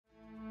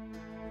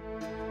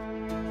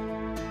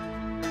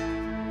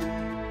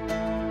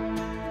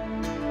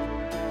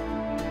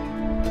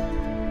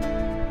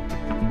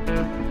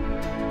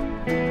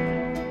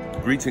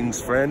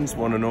Greetings friends,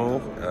 one and all.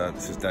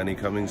 This is Danny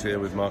Cummings here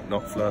with Mark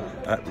Knopfler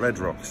at Red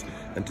Rocks,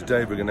 and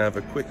today we're going to have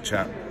a quick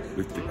chat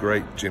with the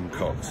great Jim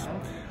Cox.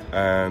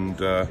 And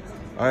I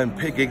am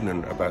pig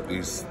ignorant about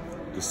this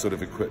sort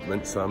of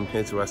equipment, so I'm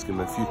here to ask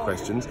him a few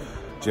questions.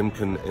 Jim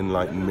can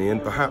enlighten me,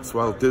 and perhaps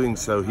while doing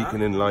so he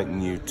can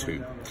enlighten you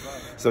too.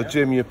 So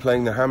Jim, you're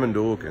playing the Hammond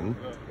organ,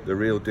 the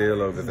real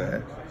deal over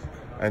there,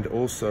 and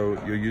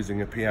also you're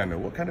using a piano.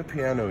 What kind of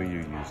piano are you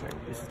using?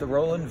 This is the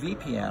Roland V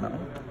piano,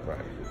 right?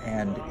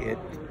 And it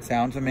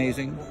sounds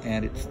amazing,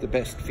 and it's the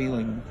best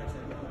feeling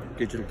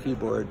digital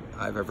keyboard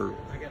I've ever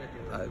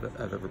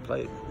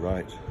played.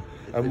 Right.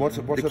 And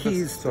the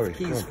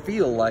keys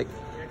feel like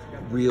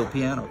real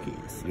piano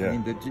keys. Yeah. I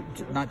mean,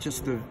 not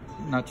just the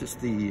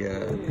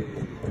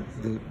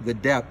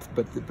depth,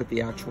 but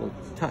the actual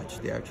touch,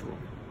 the actual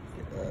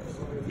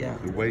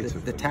the weight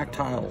of the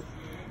tactile.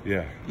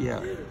 Yeah.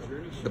 Yeah.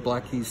 The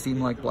black keys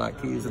seem like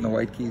black keys, and the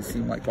white keys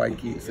seem like white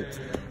keys.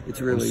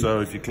 It's really. And so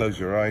if you close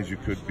your eyes, you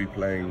could be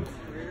playing.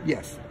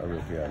 Yes. A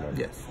real piano.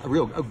 Yes.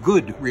 A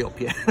good real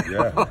piano.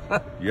 Yeah.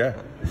 Yeah.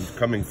 And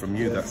coming from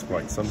you, that's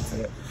quite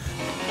something. Yeah.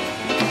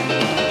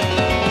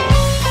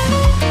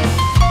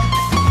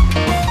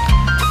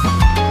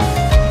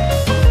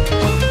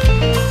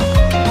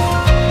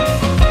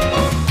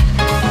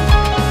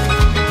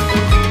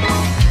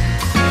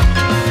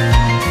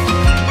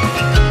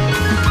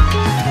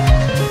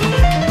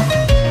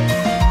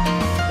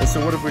 So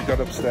what have we got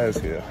upstairs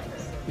here?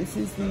 This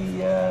is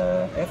the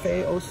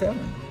FA07.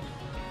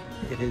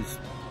 It has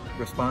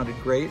responded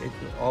great.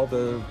 All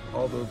the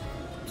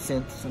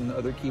synths and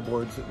other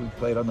keyboards that we've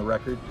played on the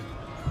record,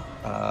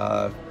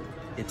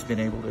 it's been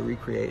able to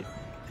recreate,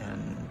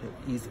 and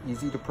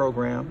easy to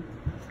program.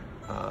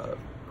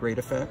 Great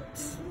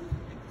effects.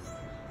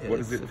 What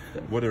is it?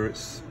 What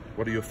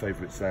are your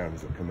favorite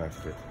sounds that come out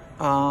of it?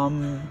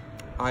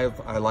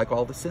 I like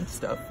all the synth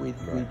stuff.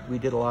 We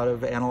did a lot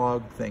of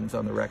analog things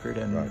on the record,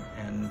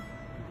 and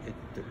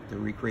the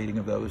recreating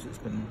of those has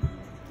been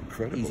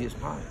incredible. Easy as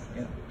pie.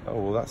 Yeah. Oh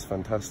well, that's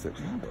fantastic.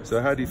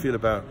 So how do you feel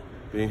about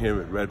being here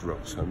at Red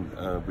Rocks?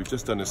 We've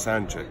just done a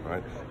sound check,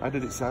 right? How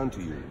did it sound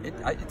to you?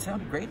 It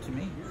sounded great to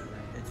me.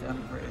 It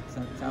sounded great. It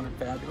sounded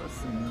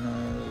fabulous,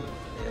 and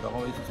it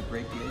always is a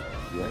great gig.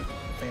 Yeah. Right?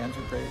 The fans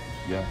are great.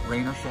 Yeah.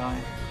 Rain or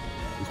shine.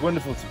 It's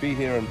wonderful to be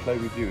here and play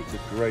with you. It's a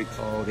great,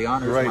 the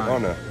honor's great mine.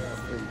 honor.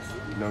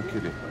 Yeah, no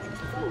kidding.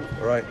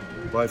 All right,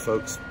 bye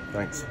folks.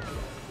 Thanks.